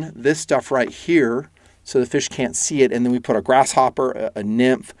string, this stuff right here, so the fish can't see it, and then we put a grasshopper, a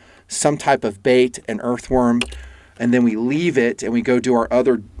nymph, some type of bait, an earthworm, and then we leave it and we go do our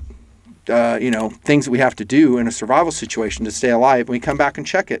other things that we have to do in a survival situation to stay alive. And we come back and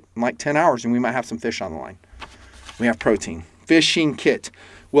check it in like 10 hours and we might have some fish on the line. We have protein. Fishing kit.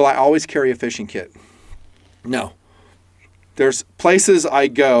 Will I always carry a fishing kit? No. There's places I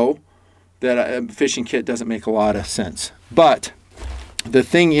go that a fishing kit doesn't make a lot of sense. But the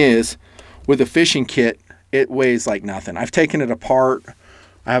thing is, with a fishing kit, it weighs like nothing. I've taken it apart.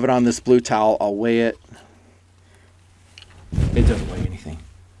 I have it on this blue towel. I'll weigh it. It doesn't weigh anything.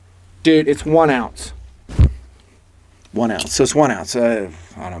 Dude, it's 1 ounce. 1 ounce. So it's 1 ounce. I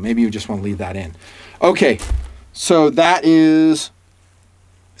don't know. Maybe you just want to leave that in. Okay. So that is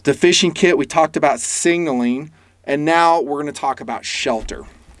the fishing kit. We talked about signaling. And now we're going to talk about shelter.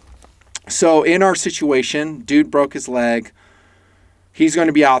 So in our situation, dude broke his leg. He's going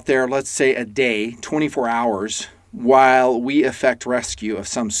to be out there, let's say a day, 24 hours, while we effect rescue of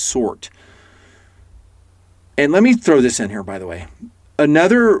some sort. And let me throw this in here, by the way.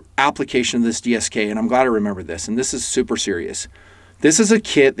 Another application of this DSK, and I'm glad I remembered this, and this is super serious. This is a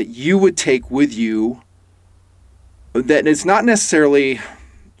kit that you would take with you that is not necessarily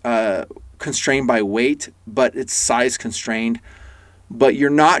constrained by weight, but it's size constrained. But you're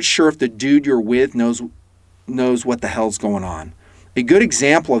not sure if the dude you're with knows what the hell's going on. A good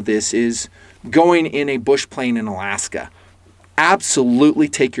example of this is going in a bush plane in Alaska. Absolutely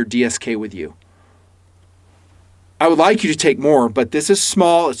take your DSK with you. I would like you to take more, but this is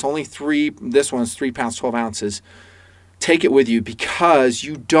small. It's only 3. This one's 3 pounds, 12 ounces. Take it with you because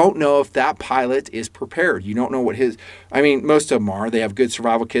you don't know if that pilot is prepared. You don't know what his, I mean, most of them are. They have good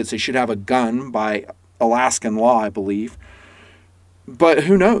survival kits. They should have a gun by Alaskan law, I believe. But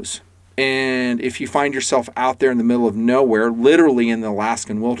who knows? And if you find yourself out there in the middle of nowhere, literally in the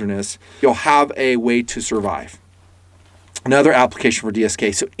Alaskan wilderness, you'll have a way to survive. Another application for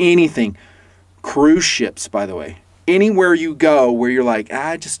DSK. So anything, cruise ships, by the way, anywhere you go where you're like,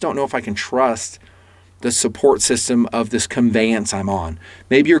 I just don't know if I can trust the support system of this conveyance I'm on.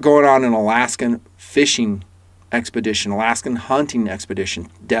 Maybe you're going on an Alaskan fishing expedition, Alaskan hunting expedition.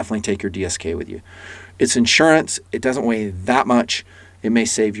 Definitely take your DSK with you. It's insurance. It doesn't weigh that much. It may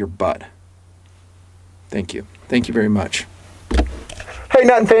save your butt. Thank you. Thank you very much. Hey,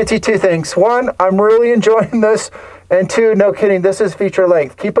 Nutnfancy, 2 things. 1, I'm really enjoying this. And 2, no kidding, this is feature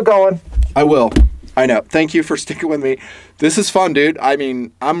length. Keep it going. I will. I know. Thank you for sticking with me. This is fun, dude. I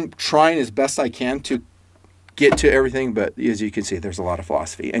mean, I'm trying as best I can to get to everything, but as you can see, there's a lot of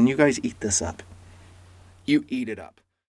philosophy. And you guys eat this up. You eat it up.